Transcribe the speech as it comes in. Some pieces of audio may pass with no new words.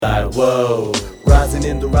Whoa, rising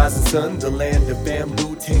in the rising sun, the land of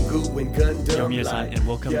bamboo, Tengu, and Gundam. Yo, Minasan, and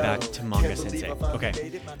welcome back to Manga Sensei.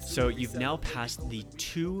 Okay, so you've now passed the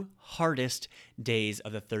 2 hardest days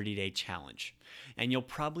of the 30-day challenge. And you'll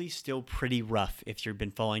probably still pretty rough if you've been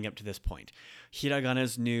following up to this point.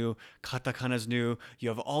 Hiragana's new, katakana's new, you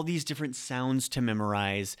have all these different sounds to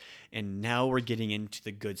memorize, and now we're getting into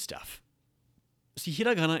the good stuff. See,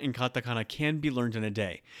 hiragana and katakana can be learned in a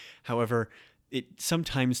day. However, it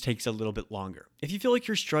sometimes takes a little bit longer. If you feel like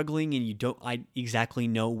you're struggling and you don't exactly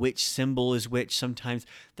know which symbol is which sometimes,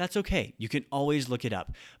 that's okay. You can always look it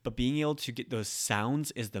up. But being able to get those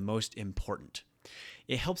sounds is the most important.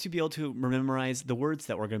 It helps you be able to memorize the words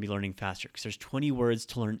that we're going to be learning faster because there's 20 words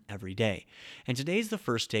to learn every day. And today's the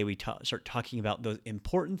first day we start talking about those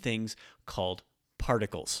important things called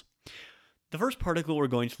particles. The first particle we're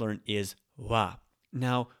going to learn is wa.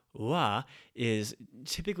 Now, wa is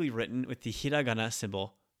typically written with the hiragana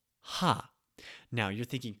symbol ha. Now, you're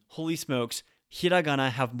thinking, holy smokes,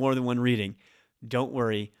 hiragana have more than one reading. Don't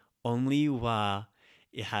worry, only wa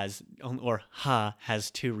or ha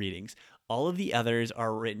has 2 readings. All of the others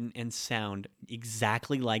are written and sound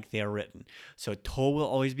exactly like they are written. So to will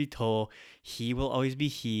always be to, he will always be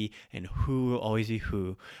he, and hu will always be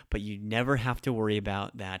hu. But you never have to worry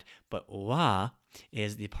about that. But wa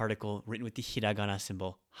is the particle written with the hiragana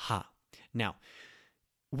symbol ha. Now,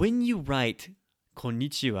 when you write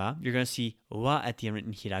konnichiwa, you're going to see wa at the end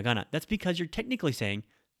written hiragana. That's because you're technically saying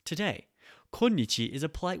today. Konnichi is a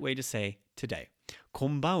polite way to say today.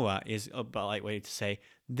 Konbanwa is a polite way to say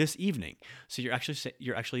this evening. So you're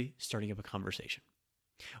actually starting up a conversation.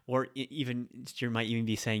 Or even you might even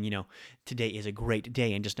be saying, today is a great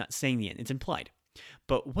day and just not saying the end. It's implied.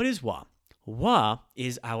 But what is wa? Wa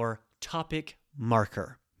is our topic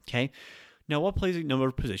marker. Okay? Now, wa plays a number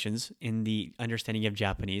of positions in the understanding of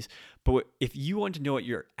Japanese, but if you want to know what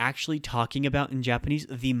you're actually talking about in Japanese,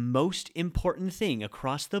 the most important thing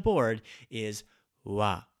across the board is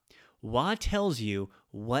wa. Wa tells you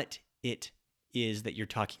what it is that you're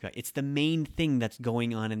talking about. It's the main thing that's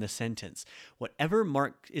going on in the sentence. Whatever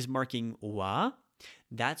is marking wa,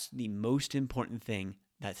 that's the most important thing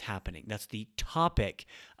that's happening. That's the topic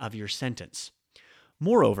of your sentence.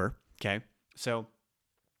 Moreover, okay, so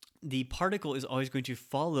the particle is always going to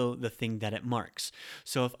follow the thing that it marks.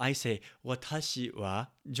 So if I say, watashi wa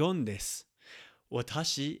John desu,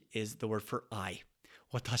 watashi is the word for I.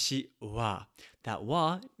 Watashi wa. That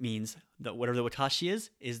wa means that whatever the watashi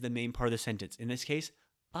is the main part of the sentence. In this case,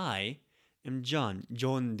 I am John.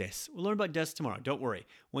 John desu. We'll learn about desu tomorrow. Don't worry.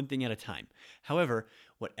 One thing at a time. However,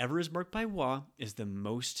 whatever is marked by wa is the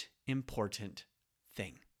most important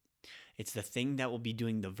thing. It's the thing that will be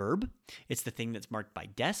doing the verb. It's the thing that's marked by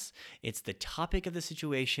des. It's the topic of the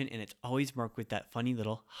situation, and it's always marked with that funny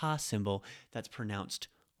little ha symbol that's pronounced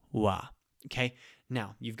wa. Okay?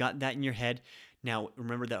 Now, you've got that in your head. Now,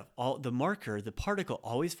 remember that the marker, the particle,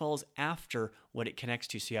 always follows after what it connects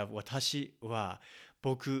to. So you have watashi wa,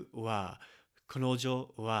 boku wa,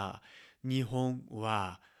 konojo wa, nihon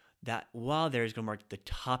wa. That wa there is going to mark the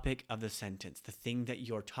topic of the sentence, the thing that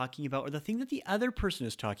you're talking about, or the thing that the other person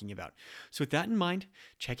is talking about. So with that in mind,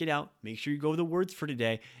 check it out. Make sure you go over the words for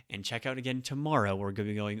today, and check out again tomorrow. We're going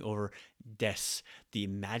to be going over des, the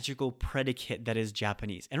magical predicate that is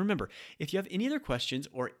Japanese. And remember, if you have any other questions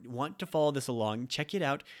or want to follow this along, check it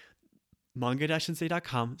out.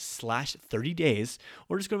 manga-sensei.com/30 days,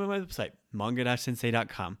 or just go to my website,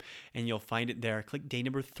 manga-sensei.com, and you'll find it there. Click day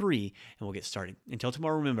number 3, and we'll get started. Until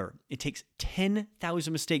tomorrow, remember, it takes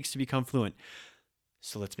 10,000 mistakes to become fluent.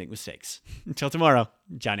 So let's make mistakes. Until tomorrow,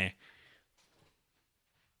 ja ne.